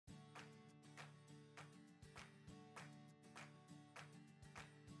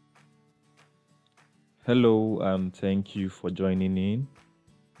Hello and thank you for joining in.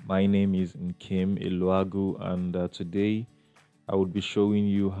 My name is Nkem Eluagu, and today I will be showing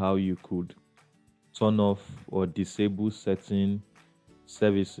you how you could turn off or disable certain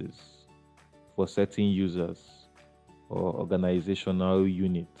services for certain users or organizational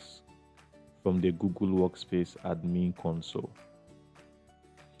units from the Google Workspace admin console.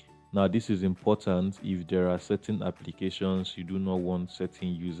 Now, this is important if there are certain applications you do not want certain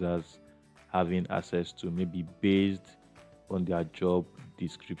users having access to, maybe based on their job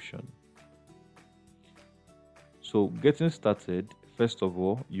description. So, getting started, first of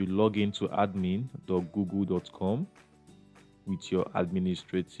all, you log into admin.google.com with your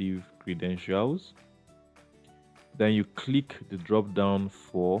administrative credentials. Then you click the drop down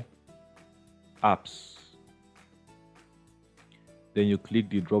for apps. Then you click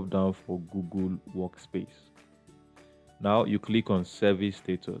the drop down for Google Workspace. Now you click on service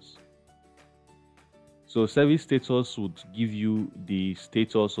status. So service status would give you the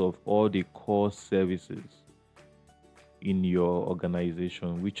status of all the core services in your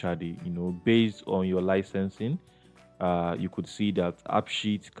organization, which are based on your licensing. You could see that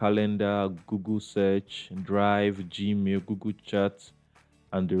AppSheet, Calendar, Google Search, Drive, Gmail, Google Chat,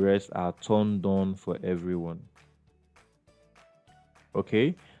 and the rest are turned on for everyone.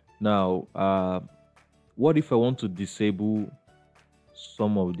 Okay, now what if I want to disable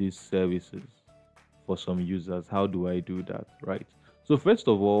some of these services for some users? How do I do that? Right. So first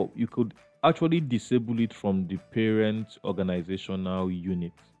of all, you could actually disable it from the parent organizational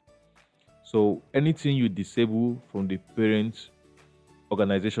unit. So anything you disable from the parent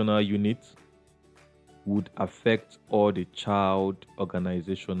organizational unit would affect all the child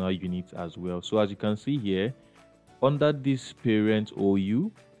organizational units as well. So as you can see here, under this parent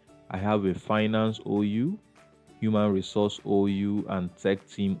OU, I have a finance OU, human resource OU, and tech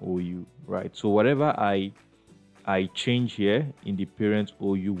team OU, right? So whatever I change here in the parent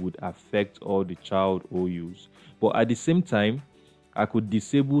OU would affect all the child OUs. But at the same time, I could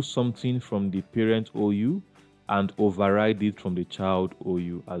disable something from the parent OU and override it from the child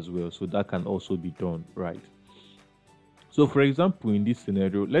OU as well. So that can also be done, right? So for example, in this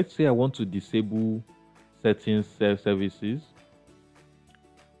scenario, let's say I want to disable certain services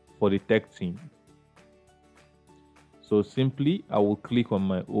for the tech team. So simply, I will click on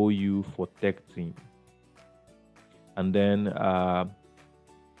my OU for tech team. And then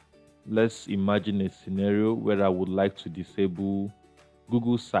let's imagine a scenario where I would like to disable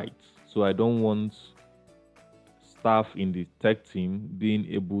Google Sites. So I don't want staff in the tech team being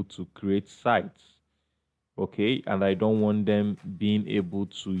able to create sites. Okay, and I don't want them being able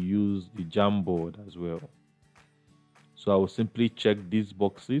to use the Jamboard as well. So I will simply check these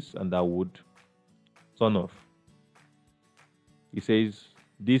boxes and I would turn off. It says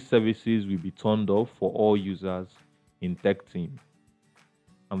these services will be turned off for all users in tech team,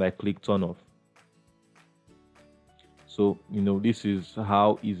 and I click turn off. So this is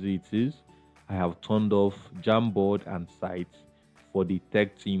how easy it is. I have turned off Jamboard and sites for the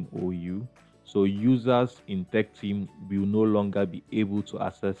tech team OU. So users in tech team will no longer be able to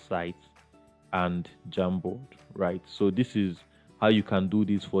access sites and Jamboard, right? So this is how you can do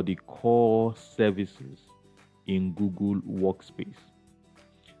this for the core services in Google Workspace.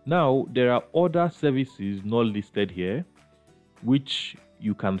 Now, there are other services not listed here, which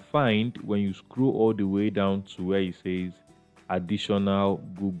you can find when you scroll all the way down to where it says additional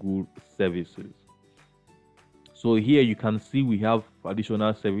Google services. So here you can see we have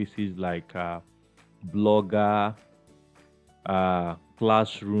additional services like Blogger,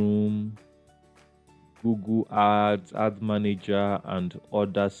 Classroom, Google Ads, Ad Manager, and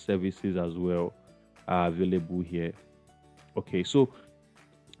other services as well are available here. Okay, so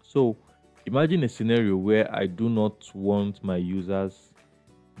imagine a scenario where I do not want my users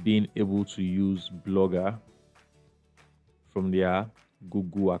being able to use Blogger from their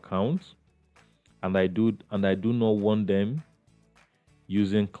Google account, and I do not want them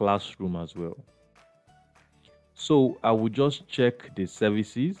using Classroom as well. So I will just check the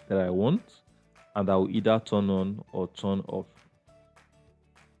services that I want, and I will either turn on or turn off.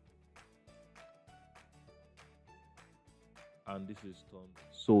 And this is done.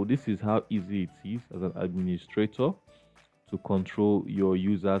 So this is how easy it is as an administrator to control your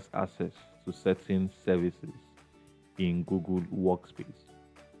users' access to certain services in Google Workspace.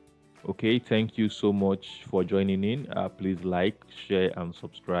 Okay, thank you so much for joining in. Please like, share, and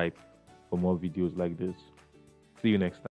subscribe for more videos like this. See you next time.